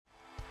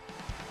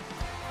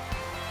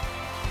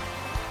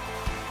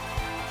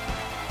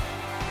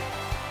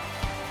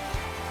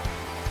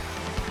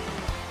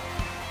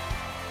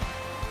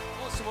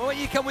Why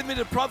don't you come with me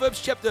to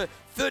Proverbs chapter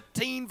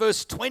 13,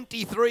 verse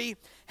 23.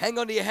 Hang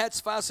on to your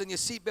hats, fasten your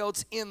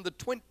seatbelts. In the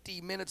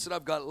 20 minutes that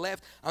I've got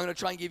left, I'm going to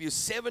try and give you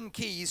 7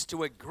 keys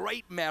to a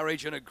great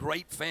marriage and a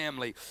great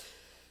family.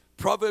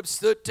 Proverbs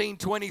 13,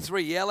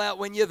 23. Yell out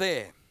when you're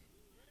there.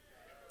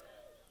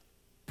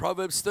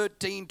 Proverbs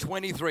 13,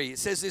 23. It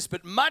says this,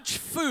 but much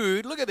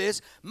food, look at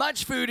this,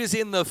 much food is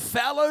in the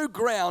fallow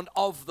ground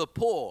of the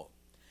poor,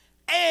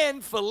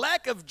 and for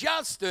lack of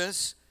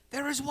justice,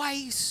 there is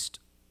waste.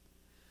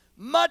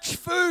 Much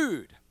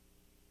food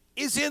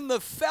is in the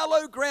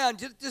fallow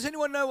ground. Does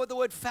anyone know what the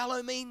word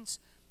fallow means?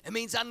 It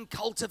means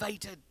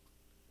uncultivated.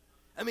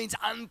 It means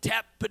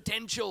untapped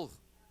potential.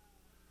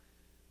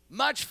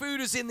 Much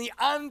food is in the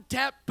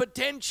untapped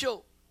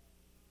potential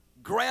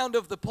ground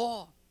of the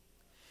poor.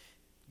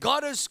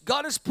 God has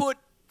put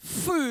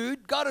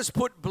food, God has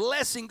put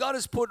blessing, God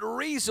has put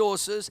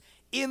resources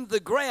in the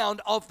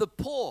ground of the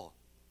poor.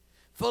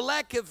 For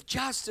lack of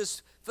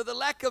justice, for the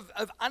lack of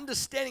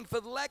understanding, for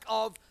the lack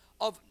of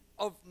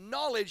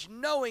knowledge,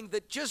 knowing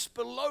that just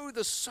below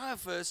the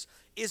surface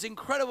is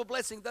incredible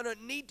blessing. They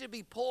don't need to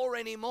be poor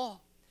anymore.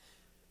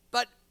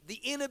 But the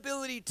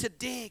inability to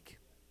dig,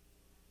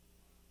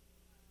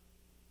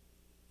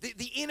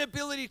 the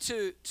inability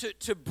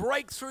to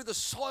break through the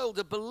soil,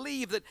 to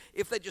believe that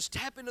if they just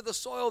tap into the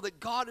soil that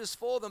God is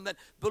for them, that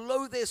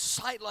below their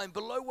sight line,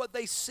 below what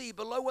they see,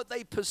 below what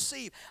they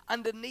perceive,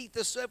 underneath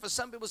the surface.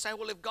 Some people say,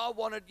 well, if God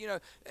wanted,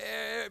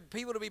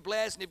 people to be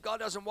blessed, and if God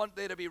doesn't want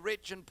there to be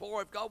rich and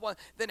poor, if God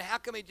wants, then how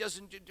come he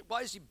doesn't,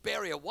 why does he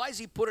bury it? Why does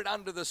he put it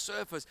under the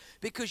surface?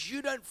 Because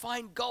you don't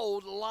find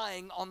gold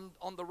lying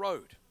on the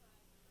road.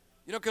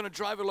 You're not going to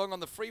drive along on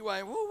the freeway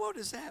and, whoa, what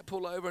is that?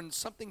 Pull over and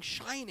something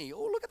shiny.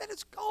 Oh, look at that,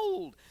 it's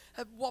gold.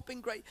 A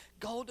whopping great.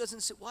 Gold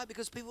doesn't sit. Why?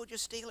 Because people would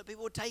just steal it.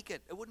 People would take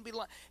it. It wouldn't be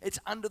like, it's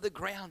under the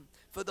ground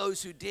for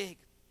those who dig.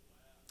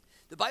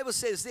 The Bible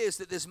says this,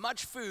 that there's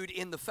much food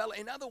in the fallow.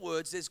 In other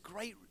words, there's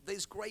great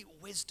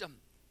wisdom.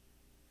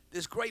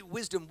 There's great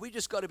wisdom. We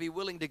just got to be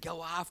willing to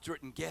go after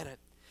it and get it.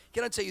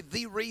 Can I tell you,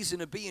 the reason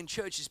to be in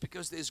church is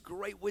because there's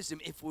great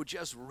wisdom if we'll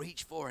just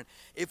reach for it,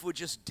 if we'll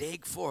just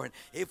dig for it,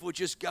 if we'll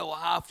just go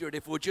after it,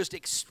 if we'll just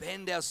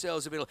expend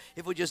ourselves a bit,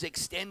 if we'll just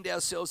extend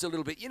ourselves a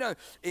little bit. You know,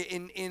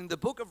 in the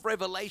book of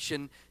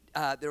Revelation,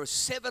 there are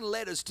 7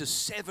 letters to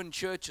 7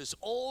 churches.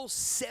 All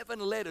 7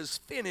 letters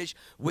finish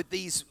with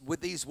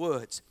these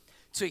words.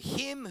 To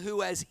him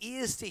who has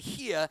ears to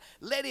hear,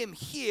 let him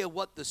hear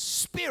what the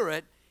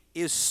Spirit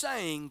is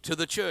saying to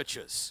the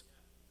churches.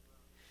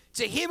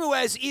 To him who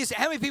has ears,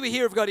 how many people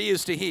here have got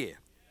ears to hear?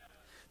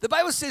 The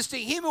Bible says to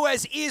him who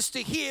has ears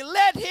to hear,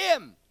 let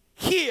him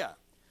hear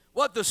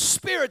what the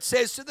Spirit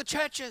says to the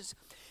churches.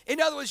 In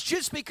other words,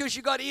 just because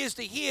you got ears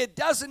to hear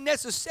doesn't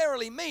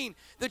necessarily mean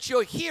that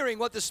you're hearing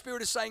what the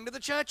Spirit is saying to the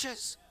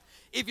churches.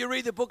 If you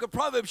read the book of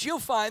Proverbs, you'll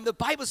find the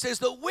Bible says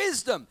that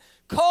wisdom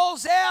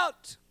calls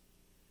out.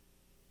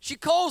 She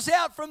calls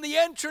out from the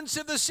entrance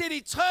of the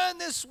city, turn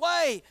this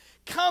way.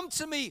 Come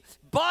to me,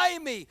 buy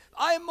me.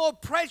 I am more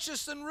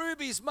precious than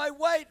rubies, my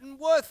weight and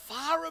worth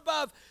far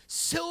above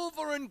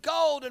silver and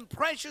gold and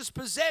precious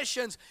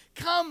possessions.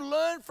 Come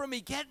learn from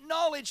me, get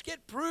knowledge,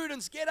 get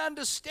prudence, get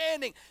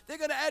understanding. They're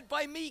going to add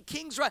by me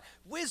king's right.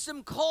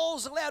 Wisdom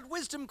calls aloud,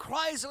 wisdom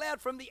cries aloud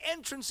from the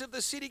entrance of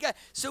the city gate.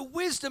 So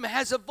wisdom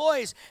has a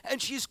voice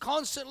and she's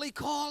constantly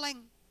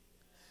calling.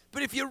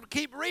 But if you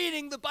keep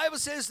reading, the Bible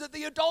says that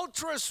the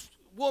adulterous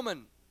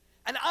woman,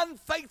 an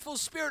unfaithful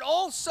spirit,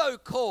 also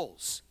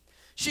calls.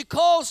 She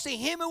calls to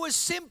him who is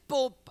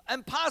simple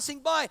and passing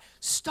by,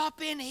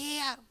 stop in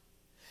here.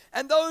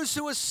 And those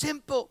who are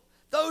simple,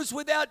 those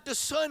without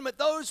discernment,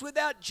 those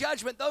without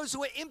judgment, those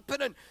who are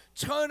impotent,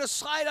 turn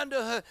aside unto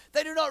her.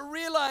 They do not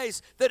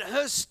realize that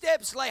her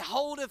steps lay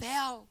hold of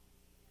hell.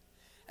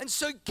 And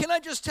so can I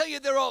just tell you,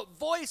 there are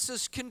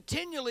voices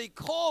continually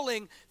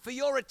calling for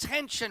your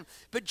attention.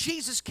 But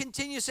Jesus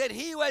continues, said,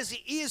 he who has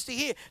ears to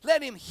hear,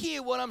 let him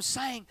hear what I'm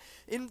saying.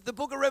 In the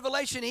book of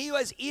Revelation, he who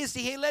has ears to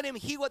hear, let him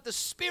hear what the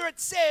Spirit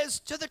says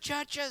to the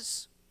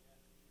churches.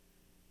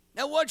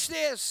 Now watch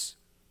this.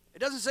 It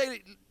doesn't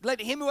say,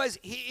 let him who has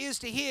ears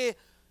to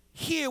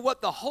hear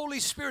what the Holy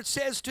Spirit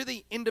says to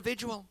the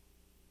individual.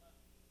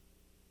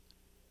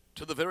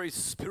 To the very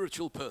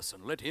spiritual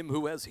person, let him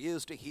who has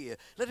ears to hear,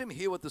 let him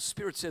hear what the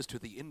Spirit says to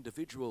the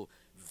individual,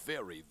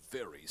 very,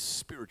 very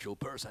spiritual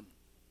person.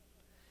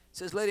 It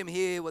says, let him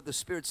hear what the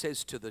Spirit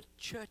says to the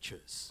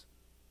churches,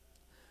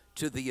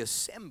 to the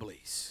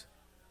assemblies,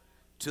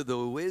 to the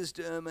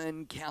wisdom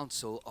and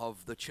counsel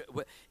of the church.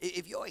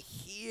 If you're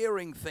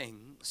hearing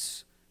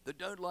things that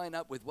don't line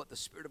up with what the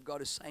Spirit of God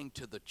is saying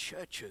to the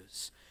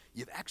churches,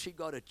 you've actually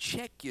got to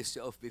check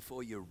yourself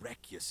before you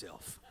wreck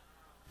yourself.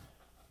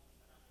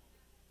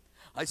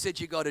 I said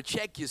you got to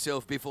check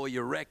yourself before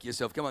you wreck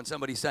yourself. Come on,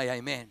 somebody say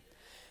amen.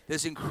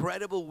 There's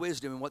incredible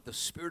wisdom in what the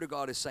Spirit of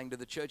God is saying to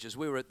the churches.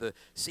 We were at the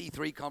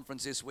C3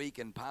 conference this week,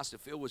 and Pastor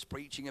Phil was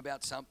preaching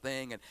about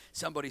something, and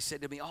somebody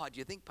said to me, do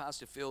you think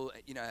Pastor Phil,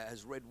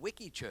 has read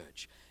Wiki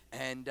Church?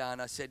 And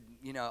I said,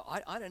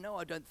 I don't know,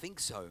 I don't think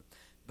so.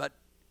 But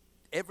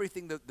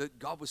everything that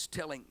God was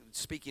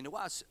speaking to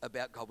us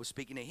about, God was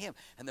speaking to him.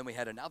 And then we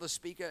had another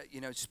speaker,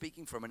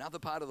 speaking from another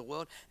part of the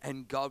world,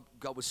 and God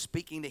was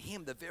speaking to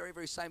him the very,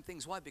 very same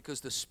things. Why?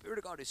 Because the Spirit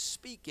of God is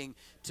speaking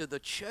to the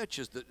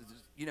churches,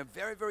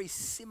 very, very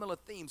similar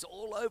themes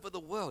all over the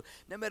world.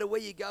 No matter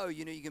where you go,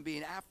 you can be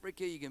in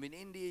Africa, you can be in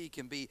India, you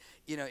can be,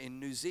 in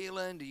New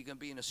Zealand, you can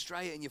be in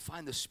Australia, and you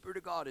find the Spirit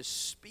of God is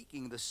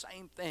speaking the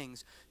same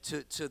things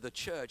to the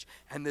church.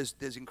 And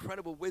there's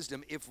incredible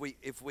wisdom if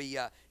we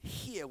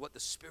hear what the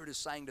Spirit is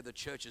saying to the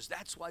churches.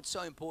 That's why it's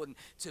so important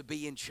to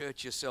be in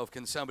church yourself.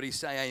 Can somebody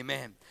say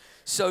amen?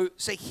 So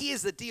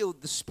here's the deal.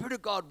 The Spirit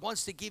of God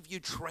wants to give you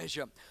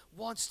treasure,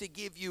 wants to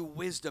give you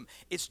wisdom.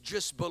 It's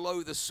just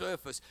below the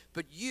surface.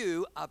 But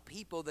you are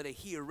people that are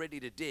here ready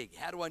to dig.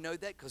 How do I know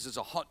that? Because it's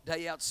a hot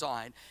day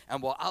outside,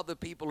 and while other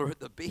people are at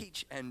the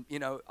beach, and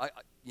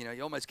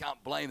you almost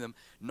can't blame them.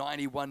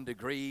 91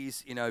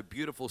 degrees,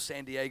 beautiful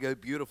San Diego,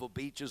 beautiful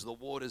beaches. The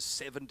water's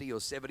 70 or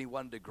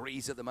 71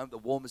 degrees at the moment, the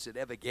warmest it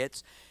ever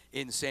gets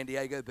in San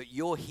Diego. But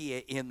you're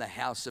here in the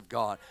house of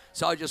God.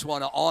 So I just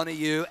want to honor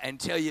you and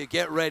tell you,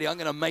 get ready. I'm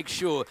going to make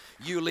sure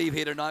you leave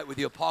here tonight with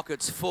your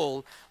pockets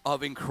full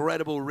of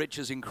incredible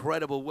riches,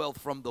 incredible wealth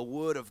from the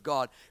Word of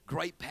God.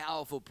 Great,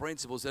 powerful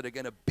principles that are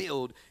going to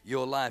build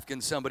your life.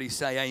 Can somebody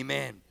say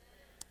amen?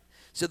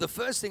 So the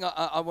first thing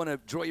I want to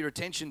draw your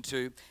attention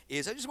to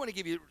is I just want to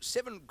give you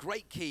 7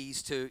 great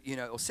keys to,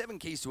 or 7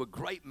 keys to a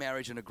great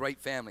marriage and a great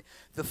family.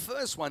 The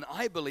first one,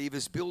 I believe,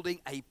 is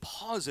building a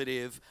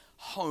positive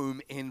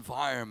home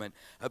environment.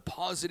 A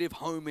positive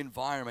home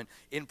environment.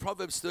 In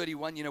Proverbs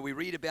 31, we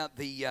read about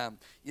the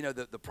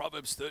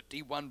Proverbs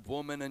 31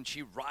 woman, and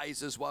she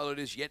rises while it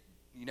is yet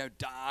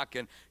dark,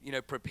 and,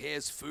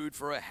 prepares food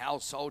for her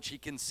household. She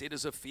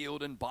considers a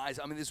field and buys.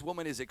 I mean, this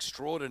woman is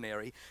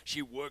extraordinary.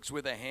 She works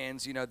with her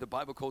hands. The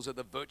Bible calls her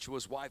the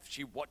virtuous wife.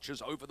 She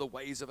watches over the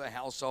ways of her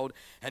household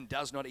and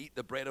does not eat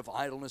the bread of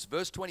idleness.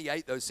 Verse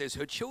 28, though, says,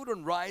 her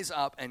children rise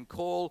up and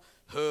call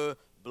her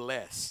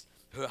blessed.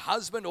 Her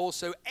husband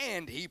also,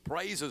 and he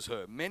praises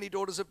her. Many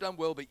daughters have done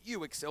well, but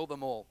you excel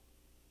them all.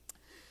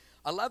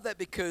 I love that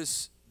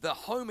because the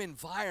home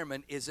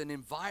environment is an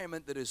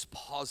environment that is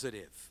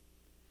positive.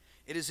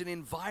 It is an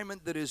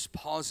environment that is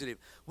positive.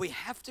 We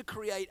have to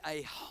create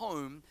a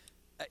home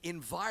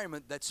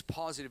environment that's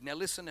positive. Now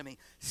listen to me.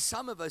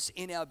 Some of us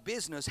in our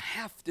business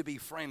have to be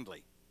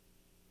friendly.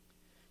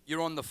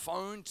 You're on the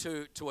phone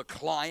to a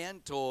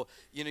client, or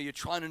you're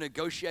trying to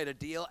negotiate a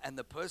deal, and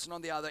the person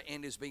on the other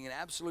end is being an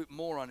absolute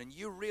moron, and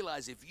you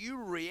realize if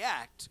you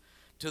react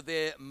to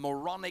their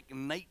moronic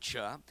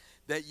nature,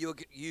 that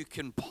you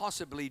can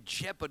possibly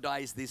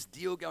jeopardize this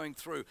deal going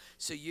through.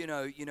 So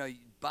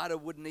butter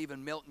wouldn't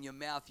even melt in your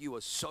mouth. You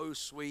are so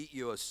sweet.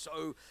 You are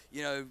so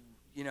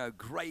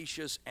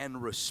gracious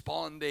and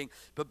responding.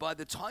 But by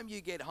the time you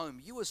get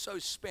home, you are so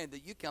spent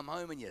that you come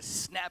home and you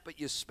snap at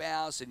your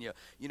spouse, and you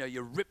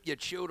rip your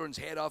children's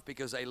head off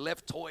because they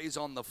left toys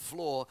on the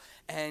floor.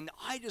 And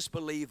I just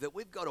believe that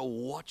we've got to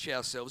watch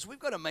ourselves. We've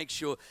got to make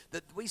sure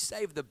that we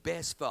save the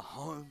best for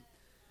home.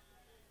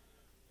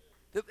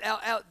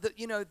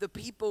 The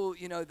people,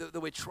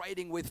 that we're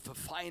trading with for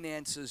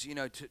finances,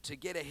 to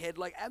get ahead,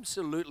 like,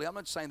 absolutely. I'm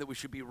not saying that we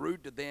should be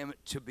rude to them,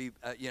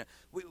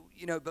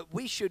 but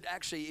we should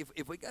actually,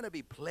 if we're going to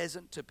be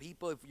pleasant to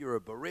people, if you're a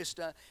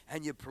barista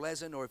and you're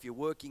pleasant, or if you're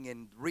working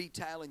in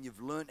retail and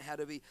you've learned how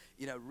to be,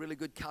 really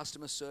good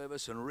customer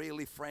service and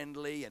really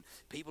friendly, and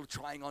people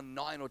trying on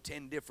 9 or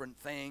 10 different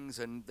things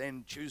and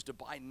then choose to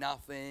buy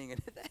nothing,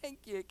 and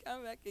thank you,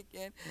 come back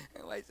again,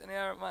 and waste an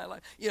hour of my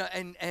life,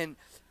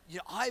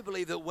 I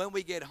believe that when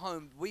we get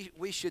home,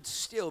 we should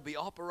still be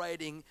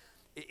operating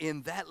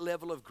in that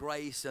level of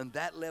grace and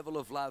that level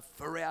of love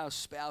for our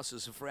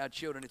spouses and for our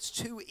children. It's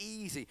too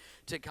easy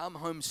to come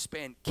home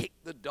spent, kick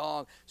the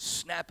dog,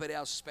 snap at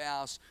our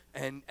spouse,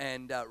 and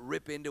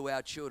rip into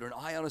our children.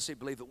 I honestly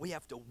believe that we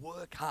have to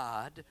work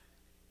hard.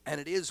 And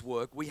it is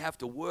work. We have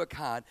to work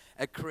hard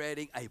at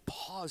creating a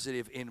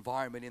positive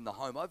environment in the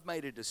home. I've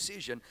made a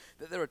decision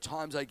that there are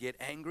times I get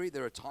angry,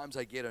 there are times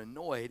I get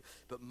annoyed,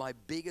 but my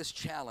biggest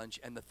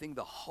challenge, and the thing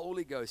the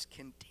Holy Ghost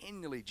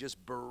continually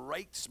just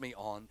breaks me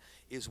on,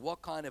 is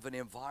what kind of an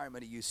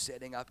environment are you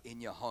setting up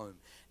in your home?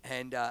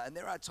 And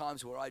there are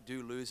times where I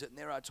do lose it, and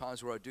there are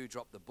times where I do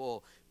drop the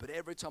ball. But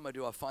every time I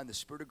do, I find the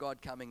Spirit of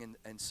God coming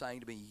and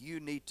saying to me, you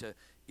need to,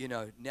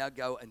 now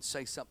go and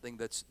say something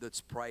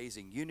that's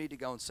praising. You need to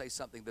go and say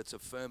something that's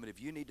affirmative.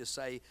 You need to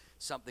say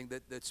something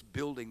that's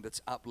building,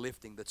 that's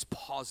uplifting, that's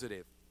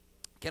positive.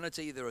 Can I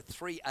tell you, there are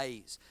 3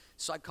 A's.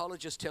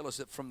 Psychologists tell us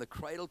that from the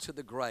cradle to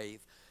the grave,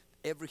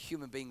 every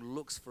human being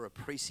looks for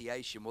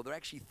appreciation. Well, there are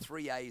actually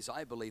 3 A's,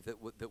 I believe,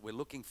 that we're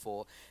looking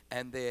for.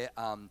 And they're,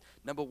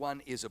 number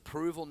 1 is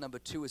approval, number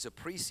 2 is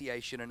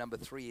appreciation, and number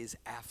 3 is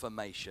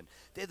affirmation.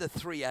 They're the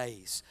 3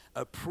 A's: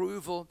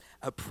 approval,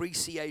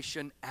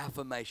 appreciation,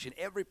 affirmation.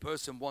 Every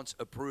person wants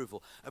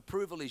approval.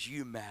 Approval is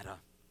you matter.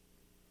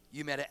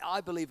 You matter.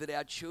 I believe that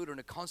our children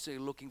are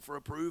constantly looking for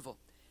approval.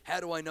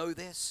 How do I know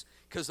this?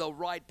 Because they'll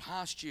ride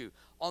past you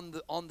on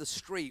the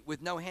street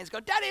with no hands,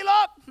 go, "Daddy,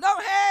 look, no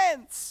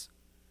hands."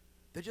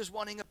 They're just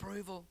wanting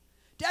approval.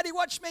 Daddy,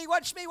 watch me,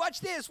 watch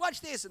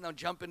this. And they'll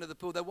jump into the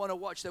pool. They want to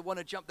watch, they want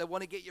to jump, they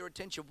want to get your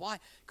attention. Why?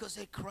 Because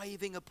they're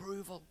craving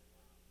approval.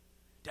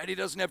 Daddy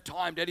doesn't have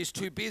time. Daddy's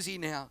too busy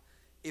now.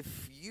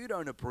 If you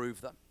don't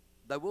approve them,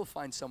 they will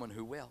find someone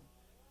who will.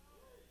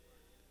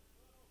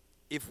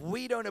 If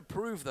we don't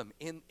approve them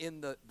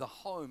in the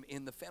home,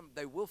 in the family,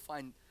 they will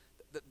find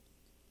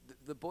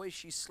the boy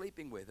she's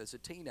sleeping with as a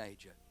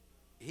teenager.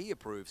 He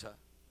approves her.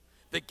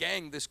 The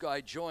gang this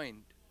guy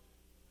joined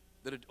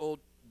that are all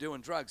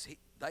doing drugs,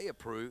 they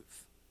approve.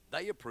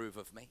 They approve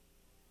of me.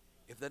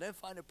 If they don't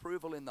find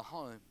approval in the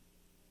home,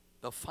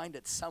 they'll find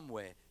it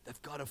somewhere.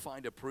 They've got to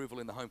find approval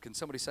in the home. Can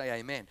somebody say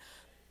amen?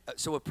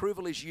 So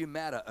approval is you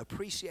matter.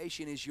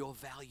 Appreciation is you're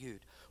valued.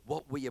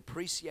 What we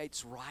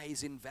appreciate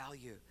rise in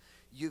value.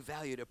 You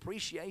valued.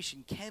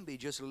 Appreciation can be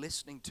just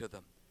listening to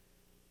them.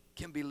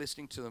 Can be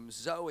listening to them.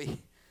 Zoe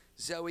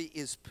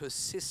is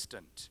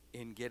persistent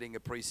in getting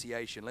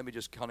appreciation. Let me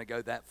just kind of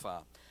go that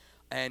far.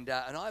 And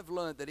I've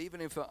learned that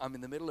even if I'm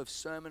in the middle of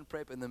sermon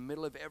prep, in the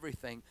middle of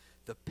everything,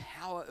 the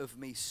power of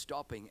me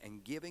stopping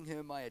and giving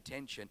her my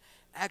attention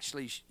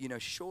actually,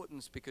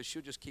 shortens, because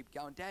she'll just keep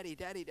going, Daddy.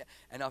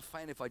 And I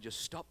find if I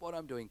just stop what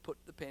I'm doing, put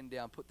the pen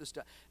down, put the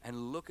stuff,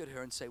 and look at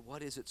her and say,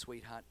 what is it,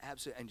 sweetheart?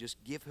 Absolutely. And just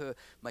give her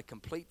my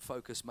complete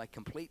focus, my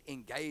complete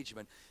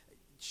engagement.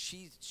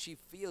 She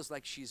feels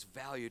like she's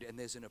valued, and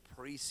there's an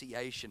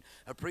appreciation.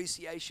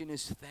 Appreciation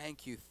is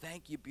thank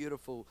you,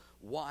 beautiful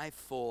wife,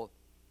 for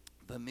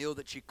the meal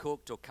that you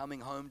cooked, or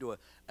coming home to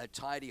a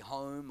tidy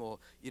home, or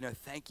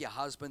thank your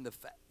husband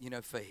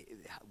for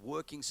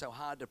working so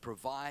hard to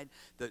provide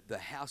the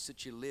house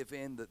that you live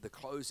in, the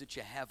clothes that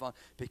you have on,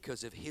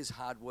 because of his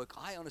hard work.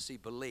 I honestly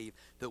believe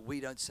that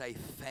we don't say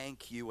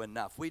thank you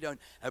enough. We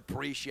don't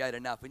appreciate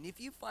enough. And if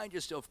you find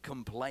yourself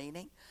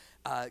complaining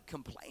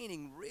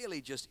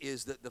really just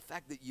is the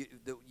fact that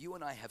you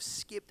and I have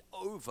skipped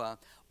over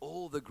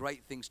all the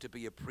great things to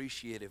be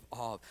appreciative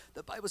of.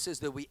 The Bible says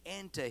that we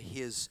enter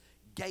his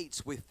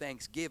gates with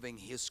thanksgiving,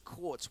 his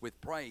courts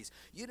with praise.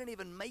 You don't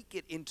even make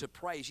it into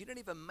praise. You don't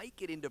even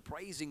make it into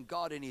praising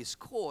God in his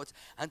courts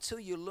until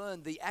you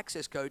learn the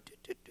access code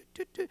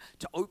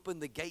to open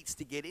the gates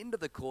to get into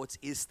the courts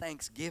is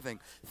thanksgiving.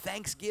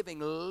 Thanksgiving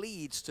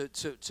leads to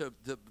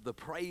the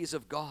praise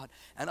of God.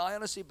 And I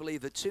honestly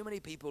believe that too many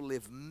people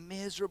live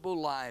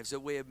miserable lives, that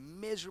we're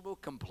miserable,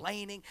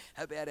 complaining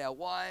about our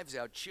wives,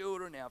 our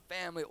children, our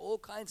family, all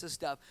kinds of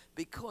stuff,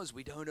 because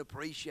we don't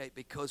appreciate,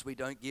 because we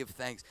don't give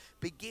thanks.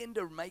 Begin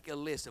to make a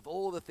list of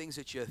all the things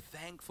that you're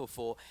thankful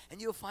for, and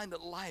you'll find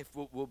that life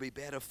will be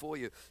better for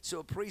you. So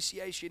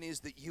appreciation is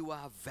that you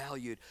are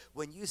valued.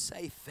 When you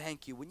say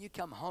thank you, when you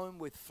come home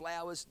with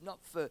flowers, not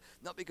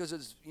because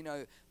it's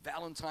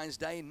Valentine's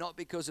Day, not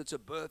because it's a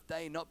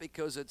birthday, not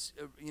because it's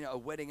a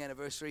wedding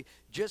anniversary,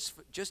 just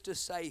to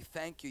say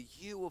thank you,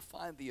 you will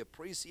find the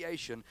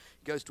appreciation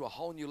goes to a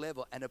whole new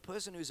level, and a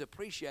person who's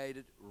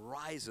appreciated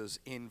rises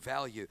in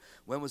value.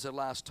 When was the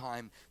last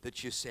time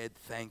that you said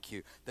thank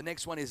you? The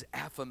next one is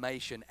affirmation.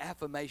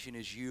 Affirmation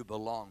is you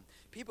belong.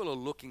 People are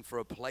looking for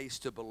a place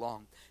to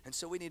belong. And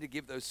so we need to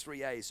give those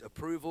 3 A's: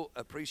 approval,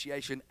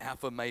 appreciation,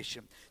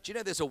 affirmation. Do you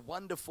know there's a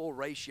 1-to-4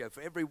 ratio?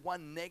 For every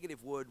one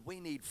negative word, we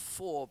need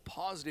 4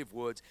 positive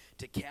words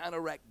to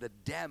counteract the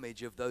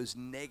damage of those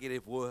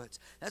negative words.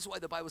 That's why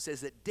the Bible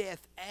says that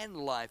death and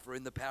life are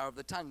in the power of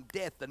the tongue.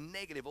 Death, the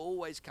negative,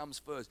 always comes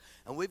first.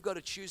 And we've got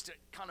to choose to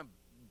kind of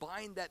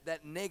bind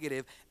that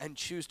negative and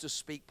choose to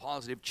speak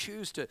positive.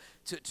 Choose to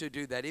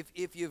do that.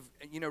 If you've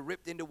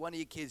ripped into one of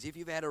your kids, if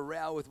you've had a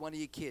row with one of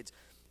your kids,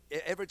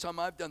 every time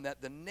I've done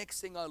that, the next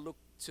thing I look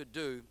to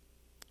do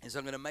is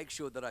I'm going to make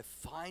sure that I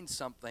find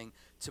something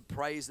to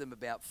praise them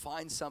about,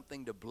 find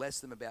something to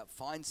bless them about,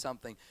 find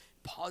something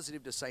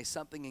positive to say,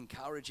 something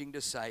encouraging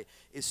to say,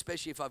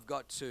 especially if I've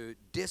got to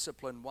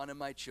discipline one of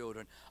my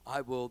children.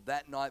 I will,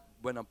 that night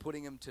when I'm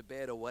putting them to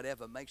bed or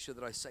whatever, make sure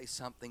that I say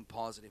something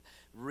positive,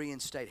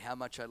 reinstate how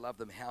much I love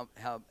them,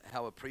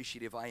 how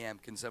appreciative I am.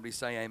 Can somebody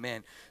say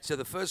amen? So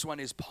the first one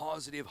is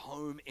positive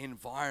home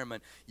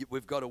environment.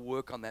 We've got to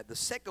work on that. The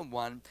second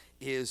one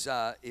is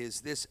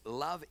this: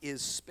 love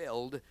is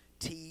spelled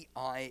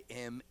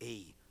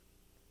T-I-M-E.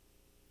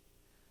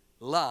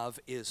 Love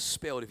is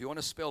spelled, if you want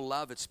to spell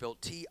love, it's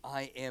spelled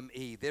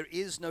T-I-M-E. There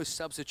is no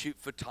substitute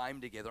for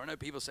time together. I know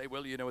people say,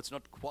 well, it's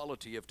not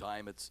quality of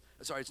time. It's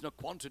not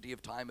quantity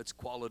of time, it's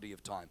quality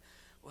of time.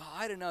 Well,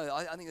 I don't know.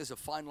 I think there's a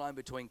fine line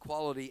between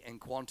quality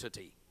and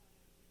quantity.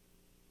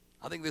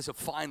 I think there's a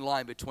fine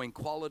line between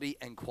quality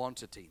and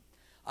quantity.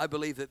 I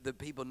believe that the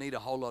people need a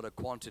whole lot of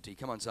quantity.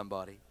 Come on,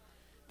 somebody.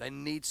 They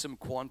need some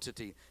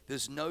quantity.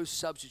 There's no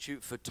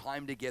substitute for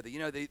time together.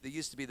 There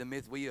used to be the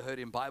myth we heard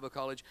in Bible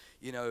college,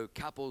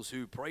 couples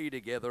who pray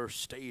together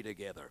stay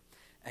together.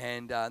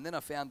 And then I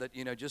found that,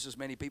 just as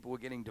many people were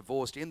getting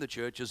divorced in the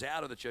church as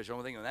out of the church.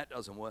 I'm thinking that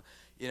doesn't work,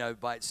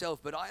 by itself.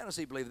 But I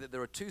honestly believe that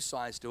there are 2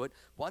 sides to it.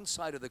 One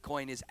side of the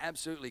coin is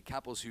absolutely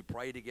couples who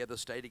pray together,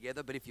 stay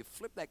together. But if you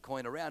flip that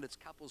coin around, it's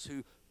couples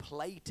who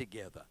play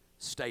together,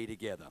 stay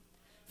together.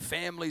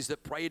 Families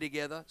that pray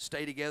together,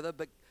 stay together,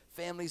 but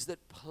families that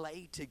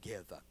play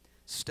together.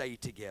 stay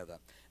together.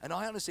 And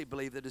I honestly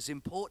believe that as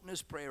important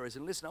as prayer is,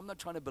 and listen, I'm not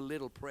trying to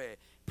belittle prayer.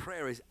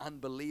 Prayer is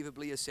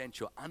unbelievably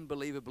essential,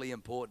 unbelievably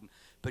important,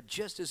 but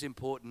just as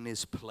important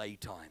is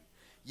playtime.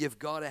 You've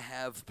got to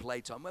have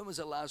playtime. When was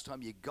the last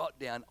time you got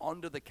down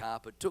onto the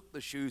carpet, took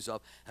the shoes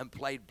off, and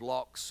played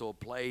blocks or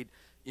played,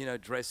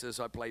 dresses?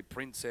 I played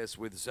princess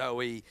with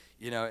Zoe,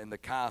 in the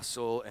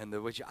castle, and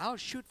I'll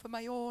shoot for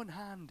my own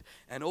hand,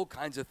 and all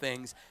kinds of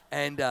things.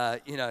 And,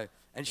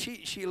 and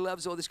she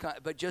loves all this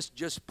but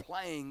just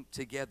playing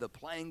together,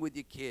 playing with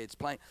your kids,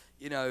 playing,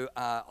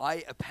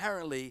 I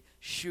apparently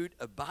shoot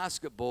a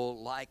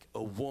basketball like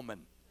a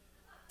woman.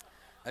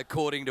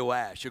 According to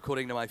Ash,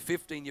 according to my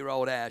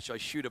 15-year-old Ash, I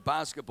shoot a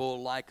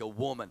basketball like a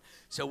woman.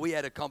 So we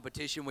had a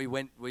competition. We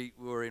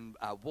were in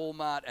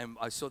Walmart, and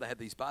I saw they had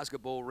these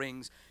basketball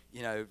rings,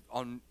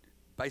 on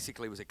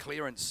basically it was a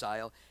clearance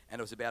sale, and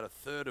it was about a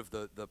third of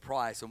the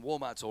price, and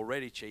Walmart's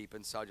already cheap,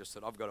 and so I just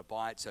thought, I've got to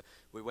buy it. So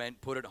we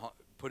went, put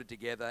it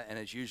together, and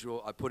as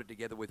usual, I put it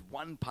together with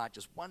one part,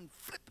 just one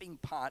flipping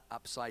part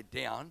upside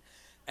down,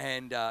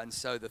 and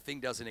so the thing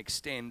doesn't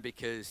extend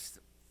because...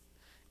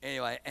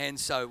 Anyway, and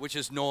so, which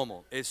is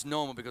normal. It's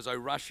normal because I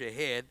rush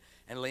ahead,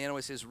 and Leanne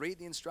always says, read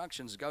the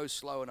instructions, go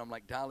slow. And I'm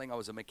like, darling, I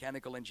was a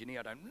mechanical engineer.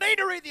 I don't need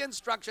to read the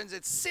instructions.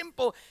 It's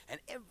simple. And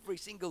every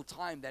single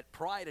time, that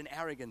pride and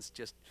arrogance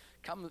just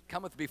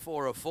cometh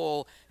before a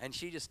fall, and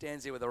she just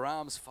stands there with her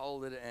arms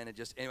folded, and it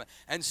just, anyway.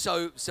 And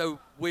so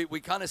we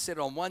kind of set it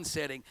on one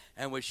setting,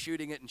 and we're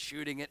shooting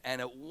it,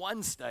 and at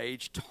one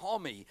stage,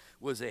 Tommy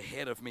was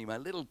ahead of me. My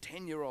little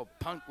 10-year-old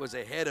punk was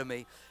ahead of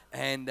me.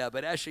 And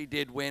but Ashley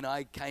did win.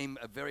 I came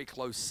a very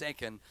close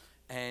second,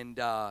 and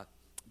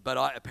but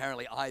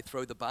I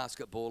throw the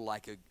basketball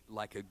like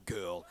a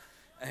girl,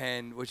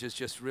 and which is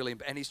just really.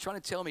 And he's trying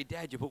to tell me,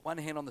 Dad, you put one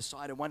hand on the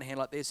side and one hand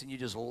like this, and you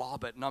just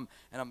lob it, and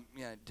I'm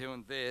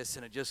doing this,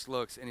 and it just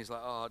looks. And he's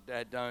like, oh,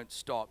 Dad, don't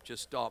stop,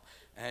 just stop.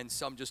 And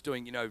so I'm just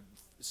doing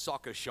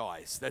soccer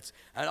shies.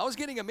 And I was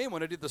getting him in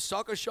when I did the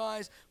soccer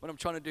shies. When I'm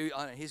trying to do,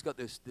 he's got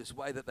this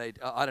way that they.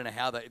 I don't know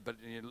how but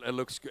it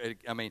looks good.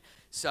 I mean,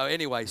 so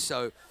anyway,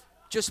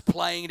 just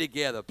playing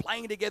together,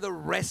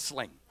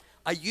 wrestling.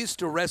 I used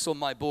to wrestle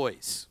my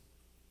boys.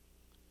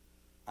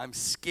 I'm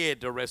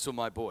scared to wrestle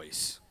my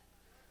boys.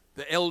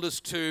 The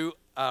eldest two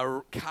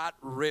are cut,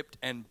 ripped,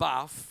 and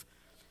buff.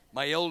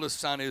 My eldest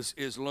son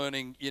is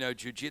learning,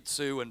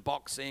 jiu-jitsu and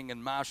boxing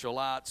and martial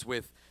arts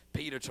with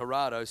Peter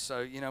Torrado. So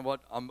you know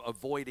what? I'm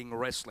avoiding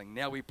wrestling.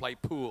 Now we play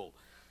pool.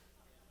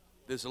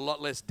 There's a lot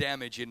less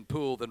damage in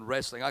pool than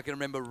wrestling. I can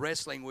remember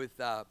wrestling with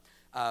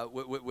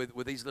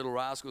these little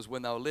rascals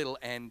when they were little,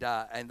 and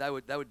they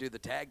would do the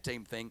tag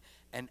team thing,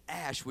 and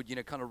Ash would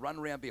kind of run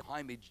around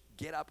behind me,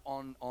 get up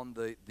on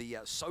the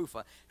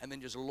sofa, and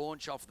then just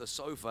launch off the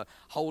sofa,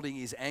 holding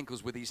his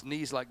ankles with his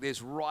knees like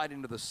this, right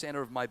into the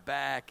center of my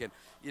back, and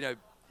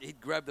he'd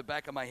grab the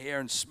back of my hair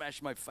and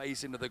smash my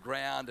face into the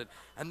ground,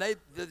 and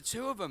the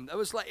two of them, it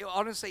was like,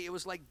 honestly, it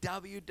was like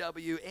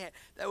WWF.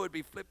 They would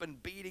be flipping,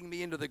 beating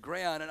me into the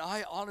ground, and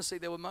I honestly,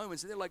 there were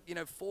moments, and they're like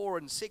 4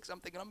 and 6. I'm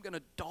thinking, I'm going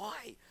to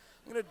die.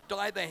 I'm going to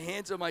die at the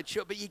hands of my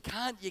children. But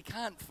you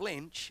can't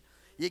flinch.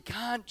 You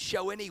can't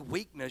show any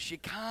weakness. You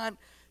can't,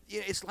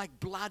 it's like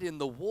blood in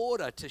the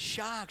water to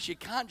sharks. You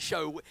can't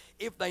show,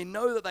 if they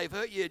know that they've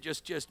hurt you, it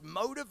just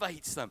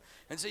motivates them.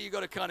 And so you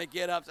got to kind of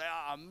get up and say,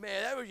 oh,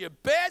 man, that was your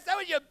best.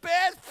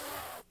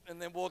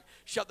 And then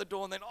shut the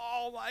door, and then,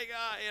 oh, my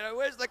God,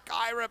 where's the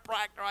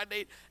chiropractor I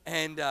need?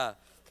 And,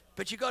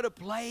 but you got to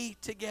play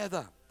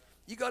together.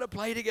 You got to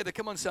play together.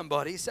 Come on,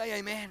 somebody. Say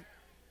amen.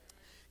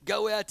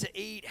 Go out to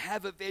eat,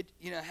 have a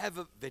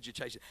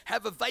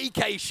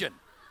vacation.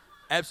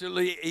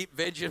 Absolutely eat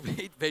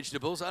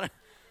vegetables. I don't know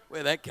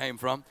where that came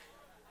from.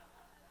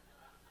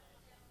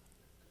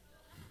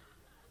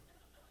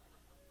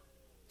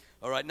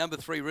 All right, number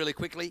 3, really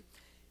quickly,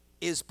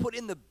 is put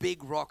in the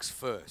big rocks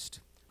first.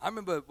 I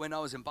remember when I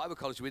was in Bible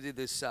college, we did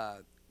this.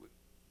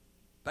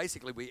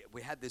 Basically,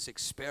 we had this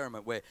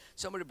experiment where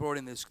somebody brought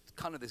in this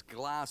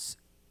glass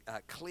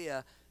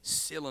clear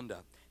cylinder.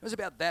 It was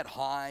about that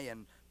high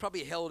and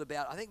probably held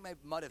about, I think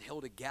might have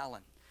held a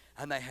gallon.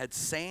 And they had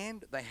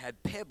sand, they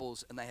had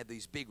pebbles, and they had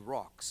these big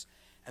rocks.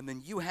 And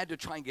then you had to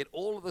try and get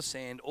all of the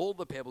sand, all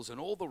the pebbles,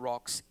 and all the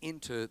rocks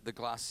into the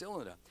glass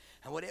cylinder.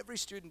 And what every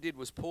student did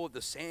was pour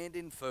the sand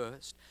in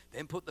first,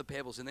 then put the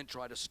pebbles, and then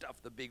try to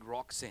stuff the big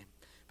rocks in.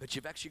 But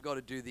you've actually got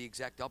to do the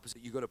exact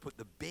opposite. You've got to put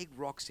the big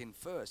rocks in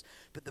first.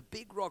 But the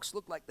big rocks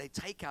look like they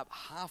take up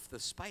half the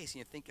space. And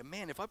you're thinking,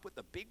 man, if I put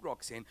the big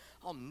rocks in,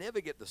 I'll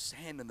never get the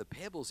sand and the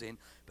pebbles in.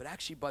 But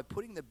actually, by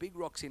putting the big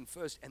rocks in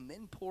first and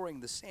then pouring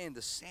the sand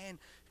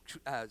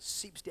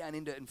seeps down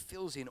into and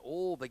fills in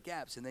all the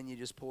gaps. And then you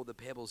just pour the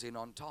pebbles in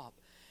on top.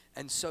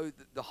 And so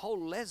the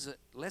whole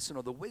lesson,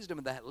 or the wisdom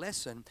of that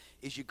lesson,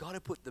 is you got to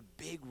put the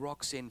big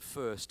rocks in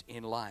first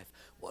in life.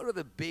 What are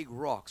the big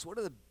rocks? What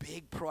are the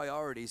big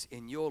priorities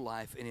in your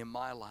life and in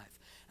my life?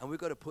 And we've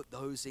got to put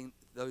those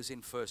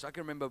in first. I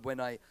can remember when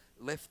I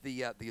left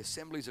the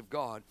Assemblies of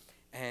God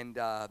and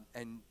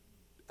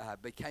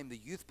became the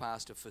youth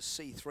pastor for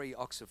C3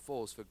 Oxford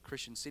Falls for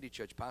Christian City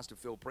Church, Pastor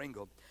Phil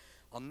Pringle.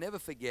 I'll never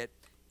forget,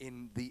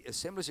 in the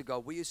Assemblies of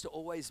God, we used to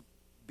always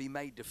be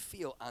made to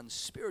feel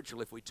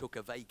unspiritual if we took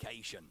a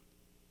vacation.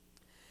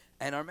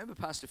 And I remember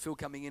Pastor Phil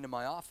coming into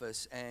my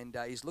office, and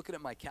he's looking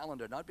at my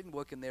calendar, and I'd been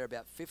working there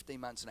about 15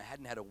 months, and I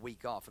hadn't had a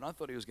week off, and I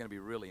thought he was going to be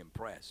really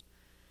impressed.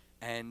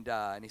 And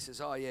he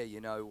says, oh, yeah,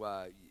 you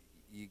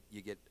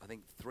get, I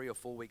think, 3 or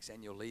 4 weeks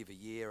annual leave a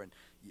year, and,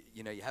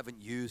 you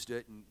haven't used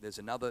it, and there's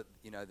another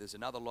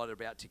lot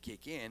about to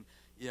kick in.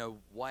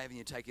 Why haven't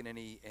you taken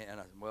any? And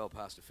I said, well,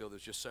 Pastor Phil,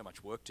 there's just so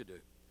much work to do.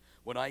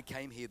 When I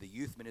came here, the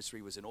youth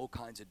ministry was in all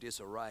kinds of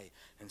disarray.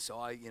 And so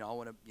I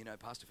want to,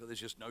 Pastor Phil, there's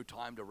just no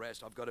time to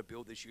rest. I've got to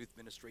build this youth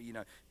ministry.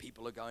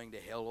 People are going to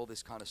hell, all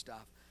this kind of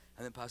stuff.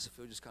 And then Pastor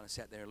Phil just kind of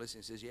sat there and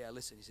listened. He says, yeah,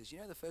 listen. He says,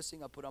 the first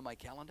thing I put on my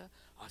calendar?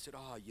 I said,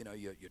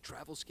 your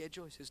travel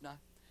schedule? He says, no.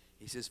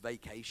 He says,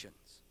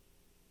 vacations.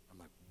 I'm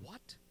like,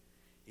 what?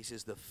 He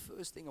says, the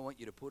first thing I want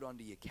you to put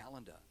onto your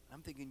calendar. And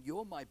I'm thinking,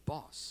 you're my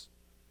boss,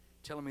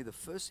 telling me the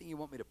first thing you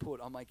want me to put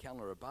on my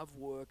calendar above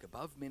work,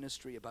 above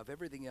ministry, above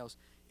everything else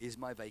is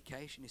my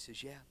vacation. He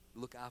says, yeah,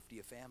 look after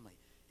your family.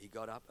 He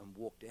got up and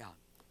walked out.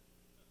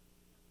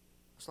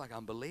 It's like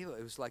unbelievable.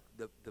 It was like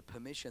the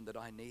permission that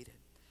I needed.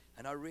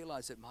 And I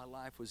realized that my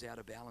life was out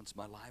of balance.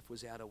 My life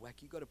was out of whack.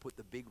 You got to put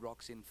the big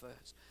rocks in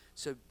first.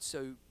 So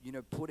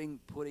putting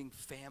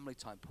family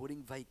time,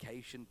 putting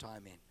vacation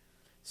time in,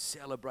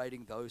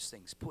 celebrating those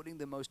things, putting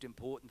the most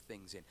important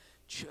things in.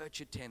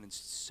 Church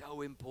attendance, so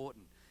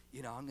important.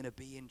 I'm going to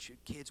be in church.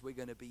 Kids, we're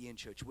going to be in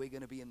church. We're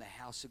going to be in the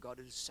house of God.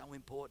 It is so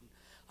important.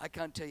 I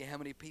can't tell you how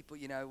many people,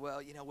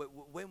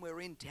 when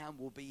we're in town,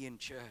 we'll be in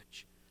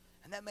church.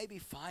 And that may be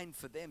fine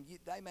for them.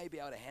 They may be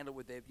able to handle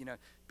with their,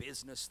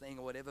 business thing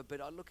or whatever. But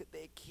I look at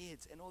their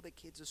kids, and all their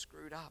kids are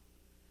screwed up.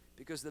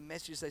 Because the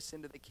message they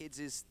send to the kids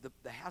is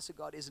the house of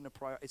God isn't a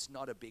priority. It's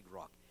not a big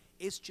rock.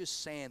 It's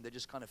just sand that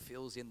just kind of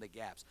fills in the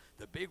gaps.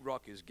 The big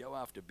rock is go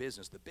after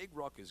business. The big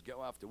rock is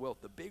go after wealth.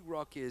 The big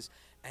rock is,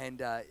 can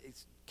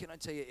I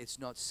tell you, it's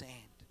not sand.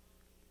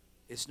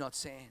 It's not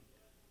sand.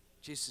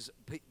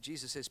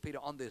 Jesus says, Peter,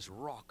 on this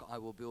rock I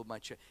will build my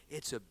church.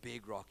 It's a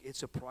big rock.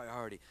 It's a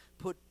priority.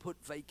 Put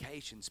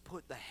vacations.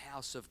 Put the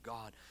house of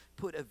God.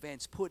 Put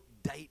events. Put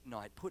date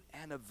night. Put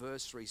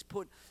anniversaries.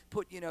 Put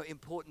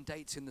important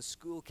dates in the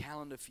school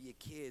calendar for your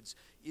kids.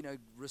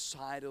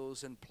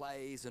 Recitals and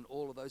plays and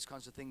all of those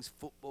kinds of things.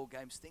 Football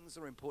games. Things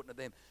that are important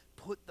to them.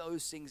 Put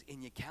those things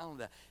in your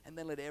calendar, and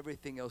then let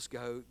everything else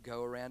go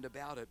around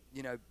about it.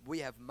 We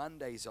have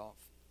Mondays off.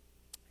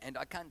 And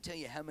I can't tell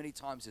you how many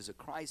times there's a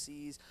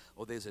crisis,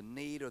 or there's a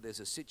need, or there's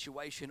a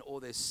situation,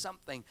 or there's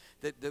something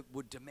that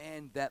would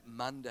demand that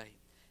Monday.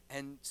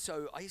 And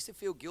so I used to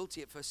feel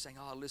guilty at first, saying,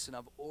 oh, listen,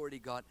 I've already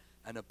got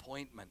an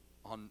appointment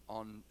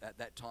on at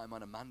that time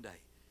on a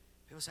Monday.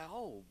 People say,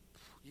 oh,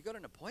 you got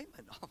an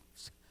appointment?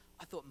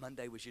 I thought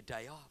Monday was your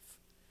day off.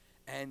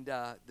 And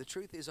the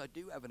truth is, I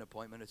do have an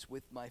appointment. It's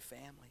with my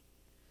family.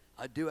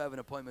 I do have an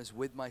appointment. It's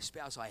with my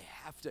spouse. I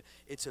have to.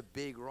 It's a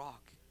big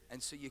rock.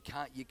 And so you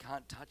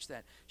can't touch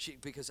that,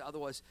 because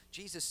otherwise,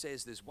 Jesus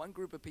says there's one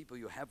group of people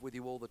you'll have with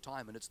you all the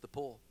time, and it's the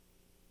poor.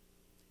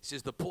 He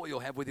says the poor you'll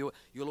have with you.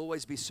 You'll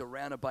always be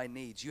surrounded by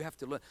needs. You have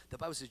to learn. The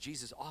Bible says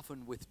Jesus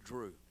often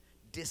withdrew,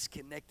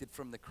 disconnected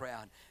from the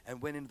crowd,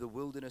 and went into the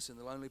wilderness and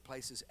the lonely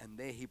places, and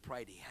there he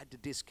prayed. He had to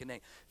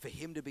disconnect. For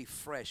him to be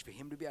fresh, for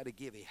him to be able to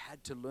give, he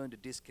had to learn to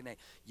disconnect.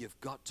 You've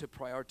got to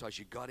prioritize.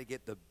 You've got to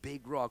get the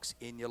big rocks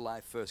in your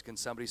life first. Can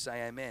somebody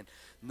say amen?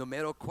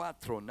 Numero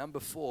cuatro, number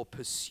 4,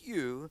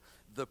 pursue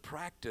the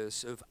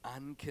practice of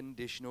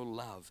unconditional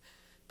love.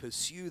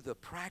 Pursue the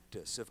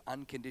practice of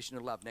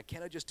unconditional love. Now,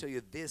 can I just tell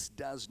you, this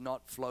does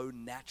not flow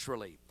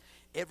naturally.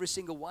 Every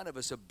single one of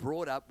us are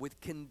brought up with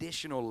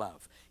conditional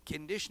love.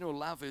 Conditional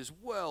love is,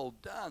 well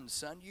done,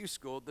 son, you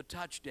scored the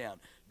touchdown.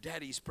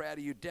 Daddy's proud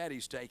of you.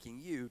 Daddy's taking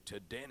you to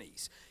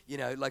Denny's.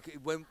 Like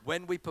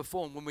when we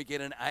perform, when we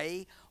get an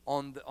A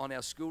on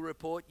our school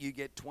report, you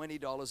get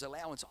 $20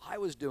 allowance. I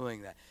was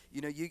doing that.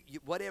 You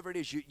whatever it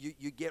is,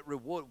 you get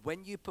reward.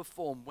 When you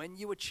perform, when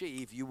you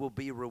achieve, you will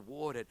be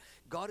rewarded.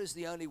 God is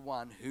the only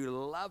one who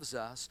loves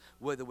us,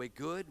 whether we're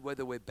good,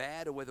 whether we're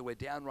bad, or whether we're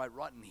downright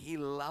rotten. He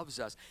loves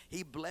us.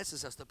 He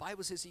blesses us. The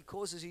Bible says he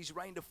causes his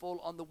rain to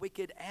fall on the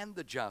wicked and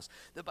the just.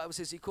 The Bible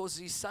says he causes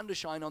his sun to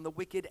shine on the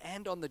wicked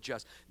and on the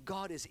just.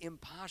 God is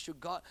impartial.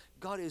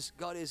 God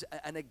is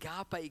an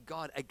agape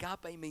God.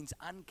 Agape means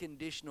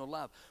unconditional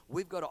love.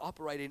 We've got to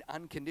operate in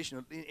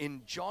unconditional.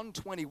 In John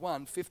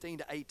 21, 15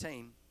 to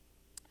 18,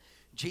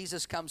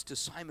 Jesus comes to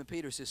Simon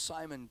Peter, says,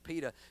 Simon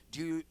Peter,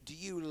 do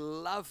you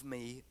love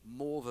me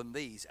more than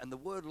these? And the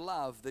word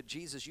love that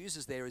Jesus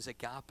uses there is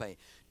agape.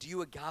 Do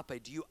you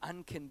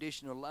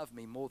unconditional love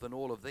me more than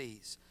all of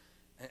these?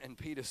 And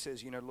Peter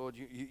says, Lord,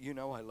 you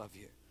know I love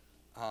you.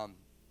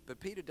 But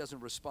Peter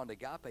doesn't respond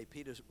agape.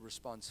 Peter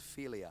responds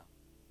philia.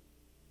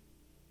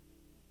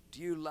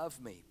 Do you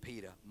love me,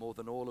 Peter, more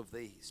than all of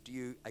these? Do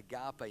you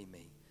agape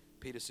me?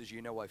 Peter says,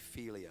 you know I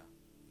philia.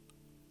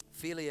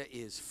 Philia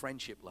is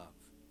friendship love.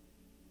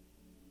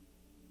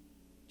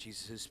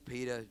 Jesus says,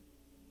 Peter,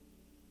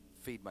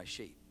 feed my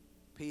sheep.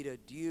 Peter,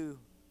 do you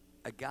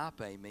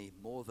agape me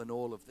more than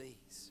all of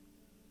these?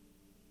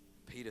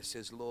 Peter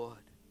says, Lord,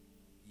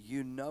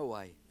 you know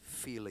I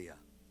philia,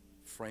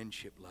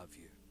 friendship, love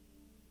you.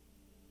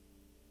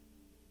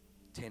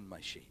 Tend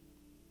my sheep.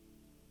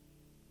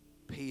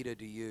 Peter,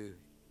 do you?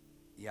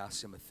 He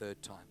asked him a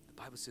third time.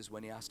 The Bible says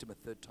when he asked him a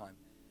third time,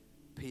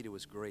 Peter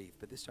was grieved.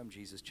 But this time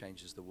Jesus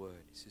changes the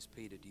word. He says,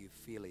 Peter, do you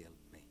philia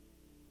me?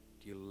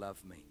 Do you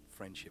love me?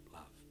 Friendship,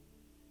 love.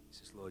 He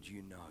says, Lord,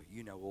 you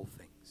know all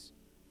things.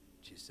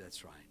 Jesus,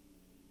 that's right.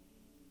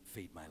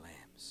 Feed my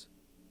lambs.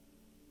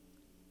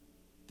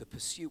 The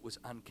pursuit was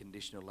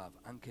unconditional love.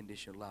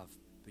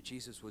 But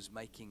Jesus was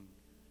making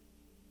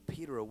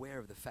Peter aware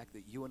of the fact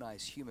that you and I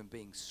as human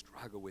beings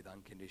struggle with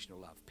unconditional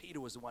love.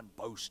 Peter was the one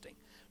boasting.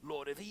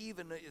 Lord, if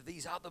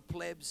these other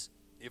plebs,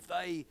 if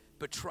they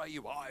betray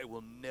you, I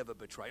will never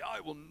betray. I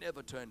will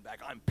never turn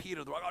back. I'm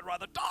Peter the rock. I'd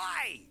rather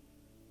die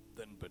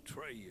than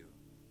betray you.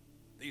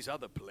 These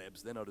other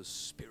plebs, they're not as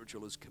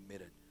spiritual as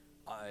committed.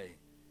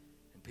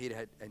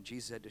 And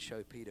Jesus had to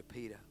show Peter,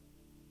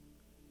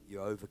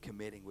 you're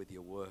overcommitting with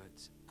your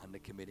words,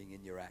 undercommitting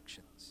in your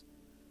actions.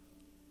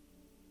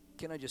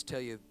 Can I just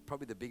tell you,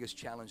 probably the biggest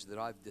challenge that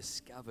I've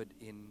discovered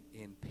in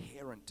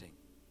parenting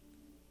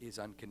is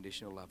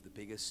unconditional love. The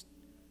biggest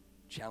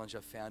challenge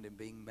I've found in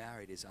being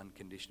married is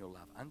unconditional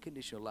love.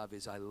 Unconditional love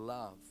is I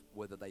love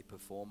whether they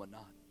perform or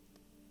not.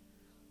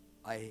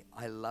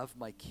 I love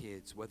my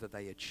kids whether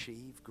they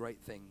achieve great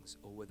things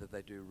or whether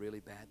they do really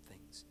bad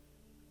things.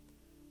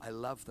 I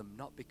love them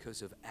not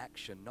because of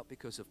action, not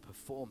because of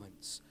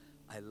performance.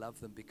 I love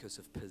them because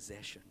of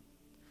possession.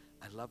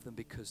 I love them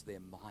because they're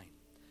mine.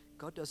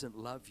 God doesn't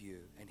love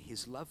you, and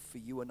his love for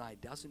you and I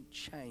doesn't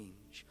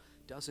change,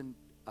 doesn't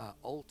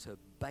alter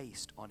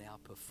based on our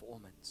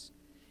performance.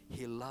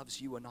 He loves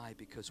you and I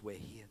because we're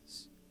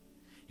his.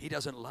 He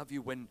doesn't love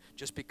you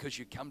just because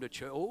you come to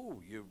church.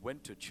 Oh, you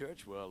went to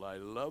church. Well, I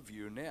love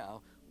you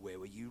now. Where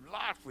were you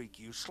last week?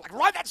 You slack.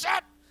 Right, that's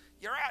it.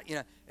 You're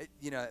out.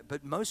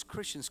 But most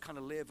Christians kind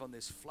of live on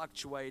this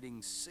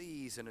fluctuating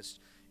seas, and it's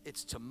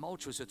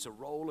tumultuous. It's a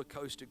roller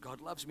coaster.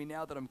 God loves me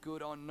now that I'm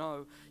good. Oh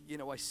no,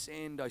 I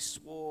sinned, I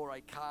swore,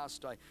 I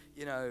cast,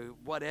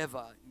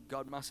 whatever.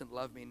 God mustn't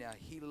love me now.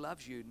 He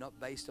loves you not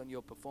based on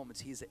your performance.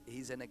 He's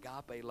an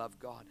agape love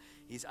God.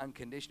 He's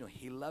unconditional.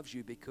 He loves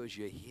you because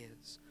you're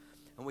his.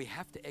 And we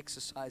have to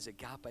exercise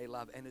agape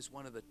love, and it's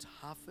one of the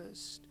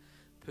toughest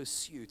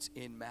pursuits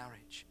in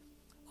marriage.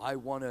 I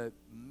want to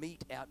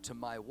mete out to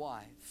my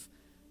wife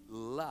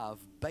love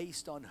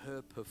based on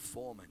her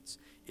performance.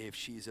 If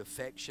she's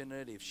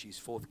affectionate, if she's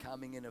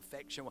forthcoming in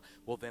affection,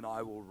 well, then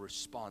I will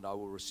respond. I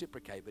will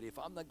reciprocate. But if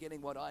I'm not getting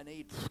what I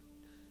need,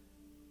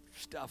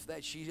 stuff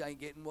that, she ain't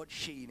getting what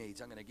she needs.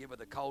 I'm going to give her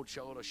the cold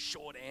shoulder,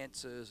 short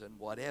answers, and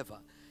whatever.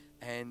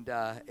 And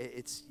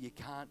you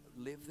can't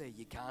live there.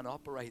 You can't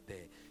operate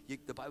there.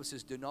 The Bible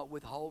says, do not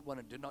withhold one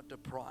and do not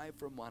deprive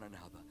from one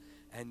another.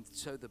 And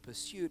so the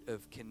pursuit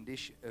of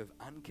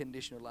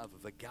unconditional love,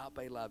 of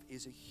agape love,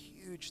 is a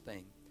huge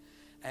thing.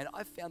 And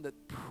I found that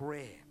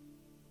prayer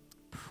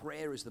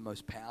is the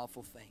most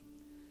powerful thing.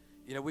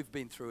 We've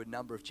been through a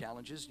number of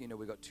challenges.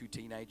 We've got 2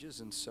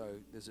 teenagers, and so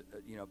there's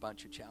a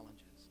bunch of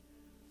challenges.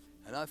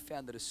 And I've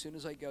found that as soon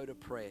as I go to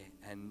prayer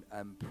and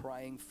I'm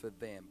praying for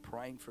them,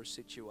 praying for a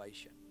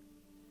situation,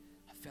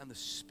 I found the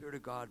Spirit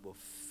of God will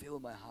fill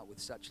my heart with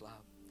such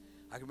love.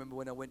 I can remember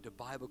when I went to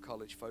Bible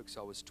college, folks.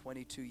 I was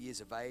 22 years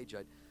of age.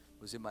 I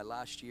was in my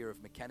last year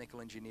of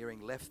mechanical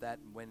engineering, left that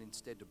and went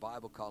instead to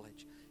Bible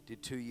college.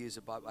 Did 3 years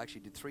of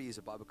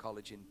Bible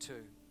college in 2.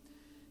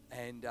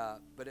 And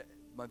but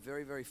my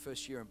very, very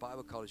first year in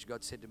Bible college,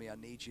 God said to me, I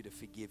need you to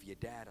forgive your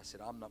dad. I said,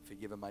 I'm not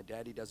forgiving my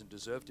dad. He doesn't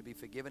deserve to be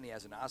forgiven. He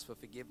hasn't asked for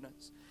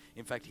forgiveness.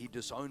 In fact, he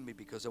disowned me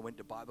because I went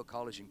to Bible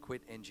college and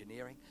quit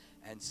engineering.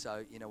 And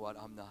so, you know what,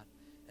 I'm not.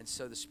 And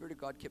so the Spirit of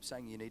God kept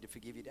saying, you need to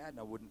forgive your dad. And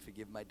I wouldn't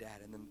forgive my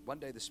dad. And then one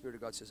day the Spirit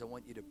of God says, I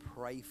want you to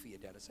pray for your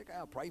dad. I said, okay,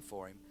 I'll pray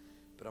for him.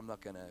 But I'm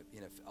not going to,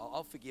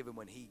 I'll forgive him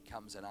when he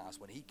comes and asks.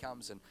 When he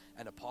comes and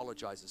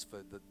apologizes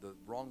for the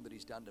wrong that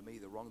he's done to me,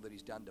 the wrong that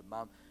he's done to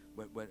mom,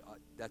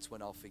 that's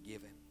when I'll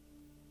forgive him.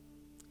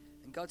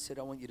 And God said,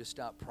 I want you to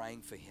start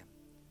praying for him.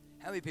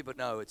 How many people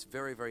know it's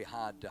very, very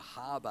hard to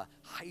harbor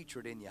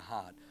hatred in your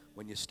heart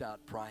when you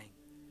start praying?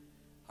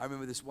 I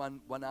remember this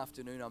one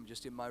afternoon, I'm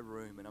just in my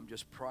room and I'm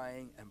just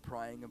praying and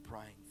praying and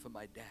praying for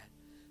my dad.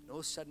 And all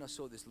of a sudden I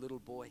saw this little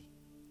boy.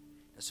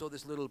 I saw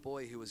this little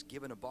boy who was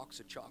given a box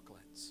of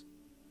chocolates.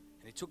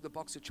 And he took the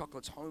box of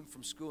chocolates home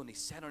from school and he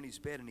sat on his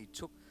bed and he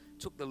took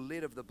the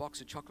lid of the box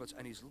of chocolates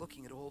and he's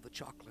looking at all the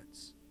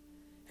chocolates.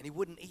 And he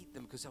wouldn't eat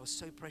them because they were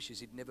so precious.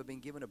 He'd never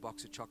been given a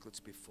box of chocolates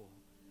before.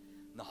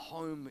 And the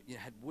home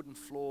had wooden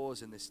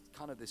floors and this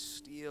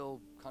steel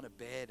kind of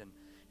bed, and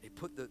he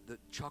put the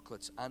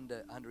chocolates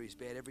under his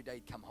bed. Every day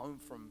he'd come home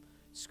from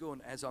school,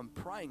 and as I'm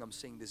praying, I'm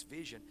seeing this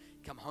vision.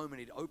 He'd come home and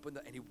he'd open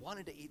and he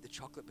wanted to eat the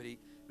chocolate, but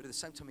at the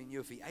same time he knew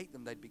if he ate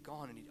them, they'd be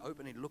gone. And he'd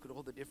open and he'd look at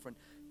all the different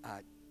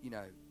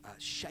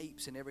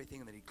shapes and everything,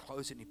 and then he'd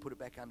close it and he'd put it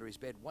back under his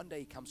bed. One day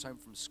he comes home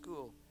from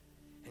school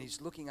and he's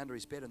looking under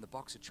his bed and the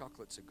box of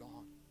chocolates are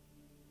gone.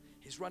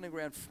 He's running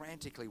around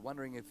frantically,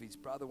 wondering if his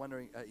brother,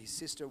 his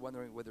sister,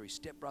 wondering whether his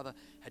stepbrother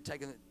had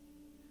taken it.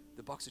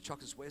 the box of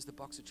chocolates. Where's the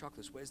box of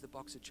chocolates? Where's the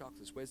box of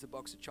chocolates? Where's the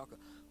box of chocolate?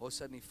 All of a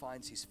sudden he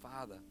finds his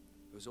father,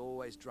 who was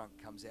always drunk,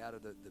 comes out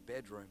of the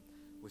bedroom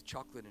with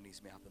chocolate in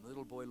his mouth. And the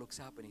little boy looks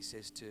up and he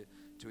says to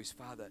his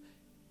father,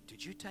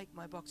 "Did you take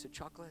my box of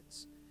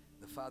chocolates?"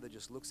 The father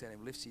just looks at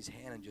him, lifts his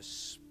hand and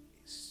just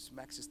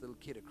smacks this little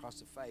kid across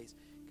the face,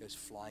 goes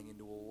flying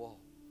into a wall.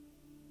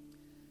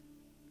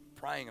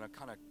 Praying, and I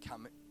kind of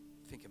come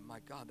thinking, my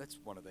God, that's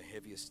one of the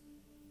heaviest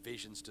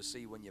visions to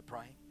see when you're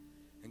praying.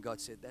 And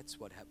God said, that's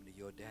what happened to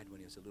your dad when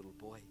he was a little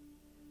boy.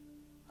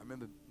 I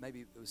remember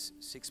maybe it was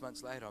 6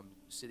 months later, I'm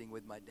sitting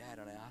with my dad,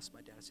 and I asked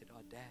my dad, I said,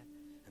 "Oh, Dad."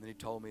 And then he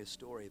told me a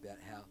story about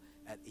how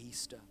at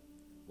Easter,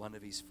 one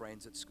of his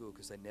friends at school,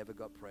 because they never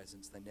got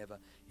presents,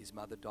 his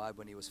mother died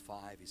when he was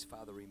 5, his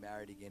father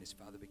remarried again, his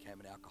father became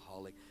an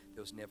alcoholic,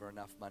 there was never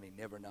enough money,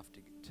 never enough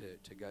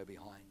to go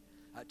behind,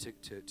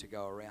 to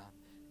go around.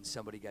 And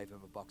somebody gave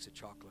him a box of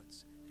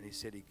chocolates, and he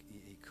said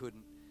he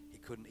couldn't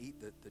eat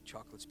the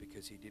chocolates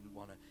because he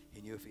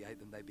knew if he ate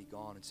them they'd be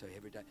gone. And so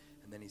every day,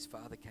 and then his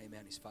father came out,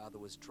 and his father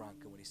was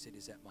drunk, and when he said,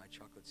 "Is that my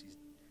chocolates?"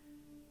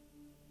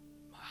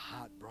 My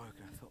heart broke,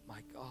 and I thought,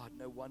 my God,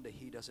 no wonder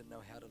he doesn't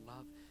know how to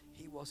love.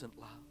 He wasn't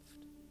loved.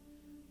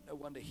 No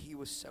wonder he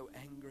was so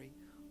angry.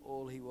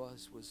 All he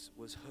was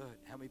hurt.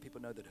 How many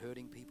people know that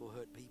hurting people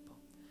hurt people?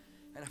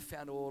 And I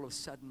found all of a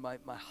sudden my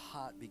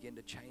heart began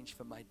to change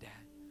for my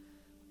dad.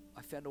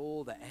 I found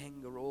all the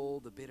anger, all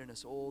the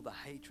bitterness, all the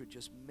hatred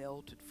just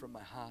melted from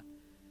my heart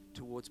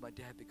towards my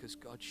dad, because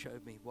God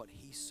showed me what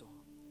he saw.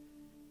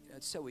 You know,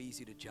 it's so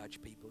easy to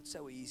judge people. It's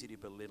so easy to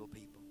belittle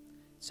people.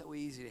 It's so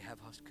easy to have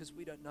because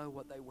we don't know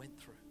what they went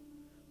through.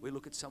 We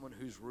look at someone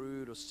who's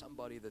rude, or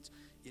somebody that's,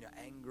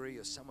 angry,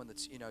 or someone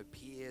that's,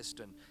 pierced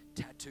and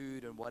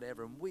tattooed and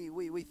whatever, and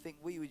we think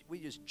we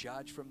just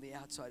judge from the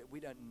outside. We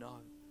don't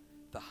know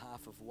the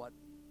half of what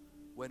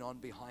went on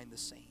behind the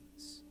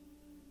scenes.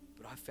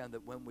 But I found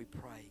that when we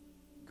pray,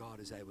 God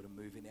is able to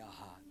move in our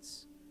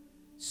hearts.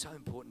 So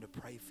important to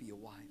pray for your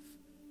wife,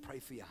 pray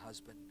for your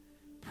husband,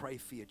 pray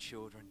for your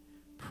children,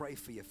 pray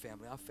for your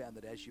family. I found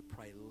that as you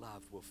pray,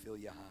 love will fill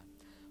your heart.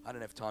 I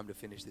don't have time to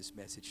finish this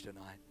message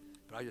tonight,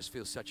 but I just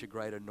feel such a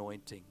great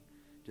anointing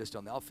just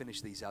on there. I'll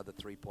finish these other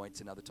 3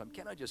 points another time.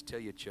 Can I just tell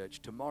you,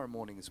 church, tomorrow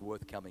morning is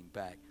worth coming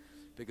back,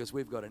 because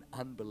we've got an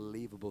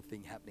unbelievable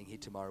thing happening here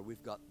tomorrow.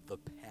 We've got the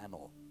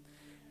panel.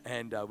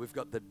 And we've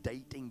got the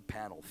dating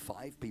panel,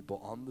 5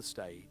 people on the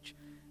stage,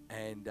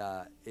 and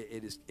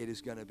it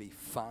is going to be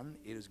fun.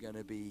 It is going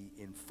to be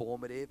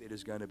informative. It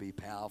is going to be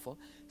powerful.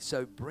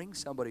 So bring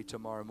somebody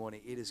tomorrow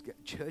morning.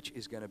 Church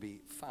is going to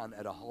be fun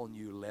at a whole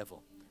new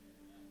level.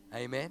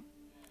 Amen?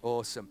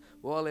 Awesome.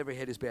 While every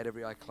head is bowed,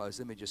 every eye closed,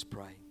 let me just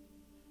pray.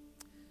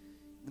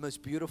 The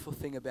most beautiful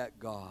thing about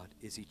God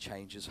is he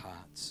changes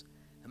hearts.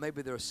 And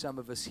maybe there are some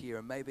of us here,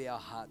 and maybe our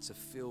hearts are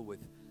filled with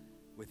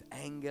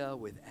anger,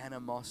 with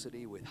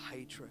animosity, with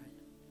hatred.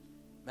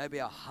 Maybe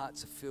our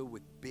hearts are filled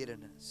with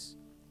bitterness.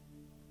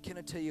 Can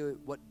I tell you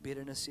what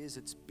bitterness is?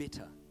 It's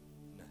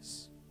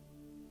bitterness.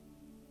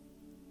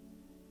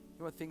 You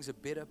know what things are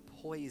bitter?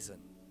 Poison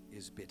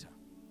is bitter.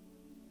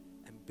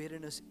 And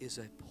bitterness is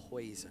a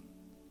poison.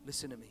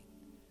 Listen to me.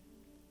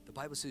 The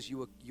Bible says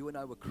you and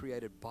I were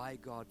created by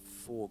God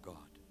for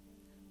God.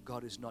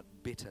 God is not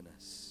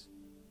bitterness.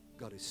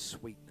 God is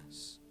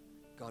sweetness.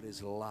 God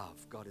is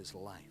love. God is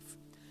life.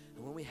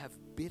 And when we have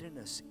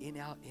bitterness in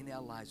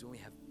our lives, when we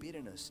have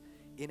bitterness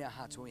in our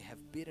hearts, when we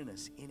have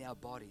bitterness in our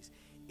bodies,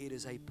 it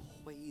is a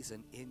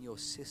poison in your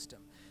system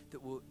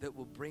that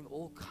will bring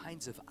all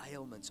kinds of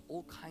ailments,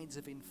 all kinds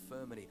of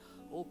infirmity,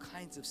 all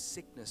kinds of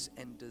sickness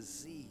and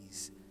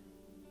disease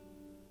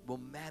will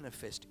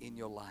manifest in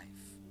your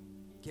life.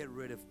 Get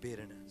rid of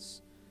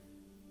bitterness.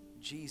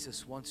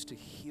 Jesus wants to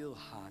heal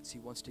hearts. He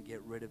wants to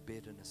get rid of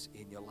bitterness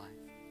in your life.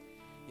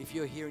 If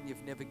you're here and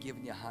you've never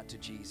given your heart to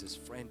Jesus,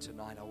 friend,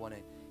 tonight I want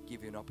to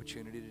give you an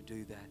opportunity to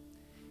do that.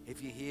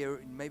 If you're here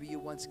and maybe you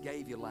once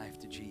gave your life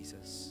to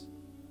Jesus,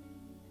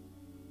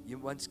 you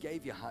once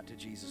gave your heart to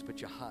Jesus, but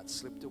your heart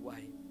slipped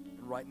away,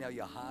 and right now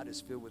your heart is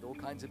filled with all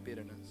kinds of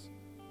bitterness.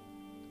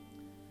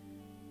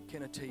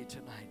 Can I tell you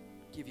tonight,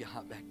 give your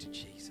heart back to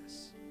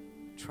Jesus.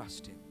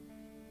 Trust him.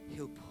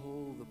 He'll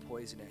pull the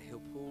poison out. He'll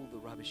pull the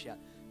rubbish out,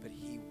 but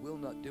he will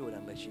not do it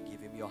unless you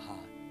give him your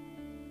heart.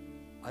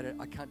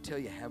 I can't tell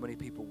you how many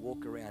people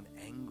walk around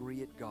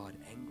angry at God,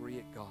 angry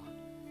at God.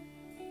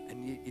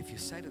 And if you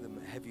say to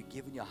them, have you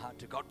given your heart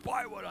to God?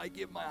 Why would I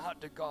give my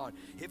heart to God?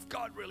 If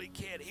God really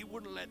cared, he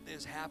wouldn't let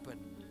this happen.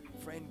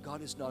 Friend,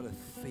 God is not a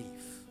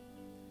thief.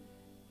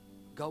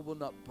 God will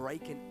not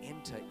break and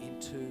enter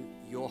into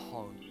your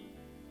home,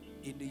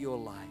 into your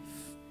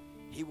life.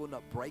 He will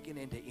not break and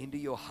enter into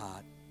your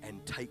heart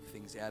and take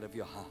things out of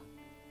your heart.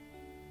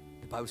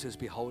 The Bible says,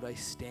 behold, I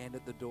stand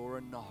at the door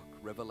and knock.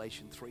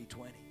 Revelation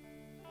 3:20.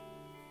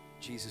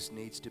 Jesus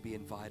needs to be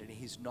invited.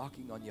 He's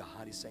knocking on your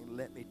heart. He's saying,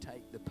 let me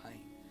take the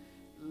pain.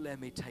 Let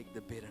me take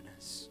the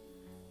bitterness.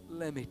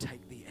 Let me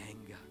take the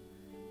anger.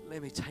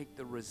 Let me take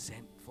the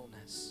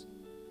resentfulness.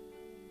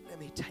 Let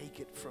me take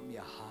it from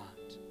your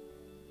heart.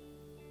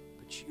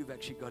 But you've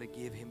actually got to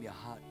give him your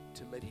heart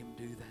to let him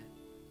do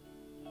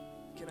that.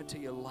 Can I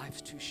tell you,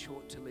 life's too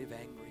short to live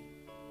angry.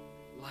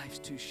 Life's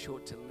too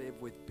short to live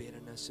with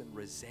bitterness and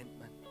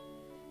resentment.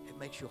 It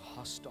makes you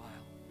hostile.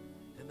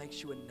 It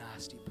makes you a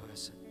nasty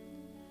person.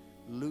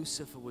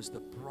 Lucifer was the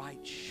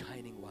bright,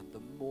 shining one, the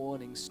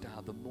morning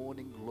star, the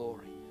morning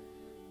glory.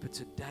 But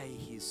today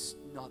he's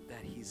not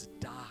that. He's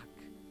dark.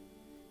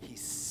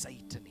 He's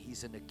Satan.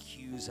 He's an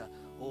accuser,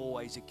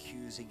 always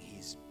accusing.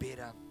 He's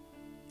bitter.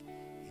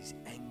 He's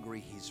angry.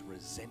 He's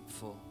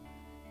resentful,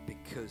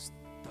 because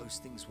those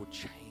things will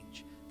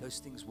change. Those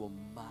things will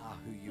mar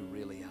who you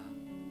really are.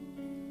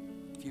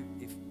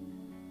 If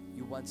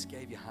you once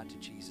gave your heart to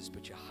Jesus,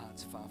 but your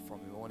heart's far from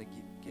him, I want to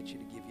get you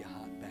to give your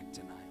heart back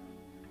tonight.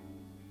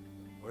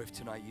 Or if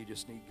tonight you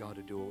just need God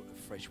to do a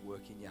fresh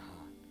work in your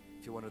heart.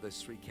 If you're one of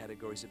those three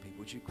categories of people,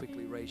 would you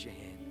quickly raise your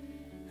hand?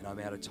 And I'm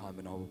out of time,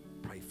 and I'll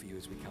pray for you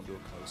as we come to a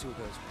close. Who are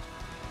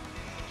those?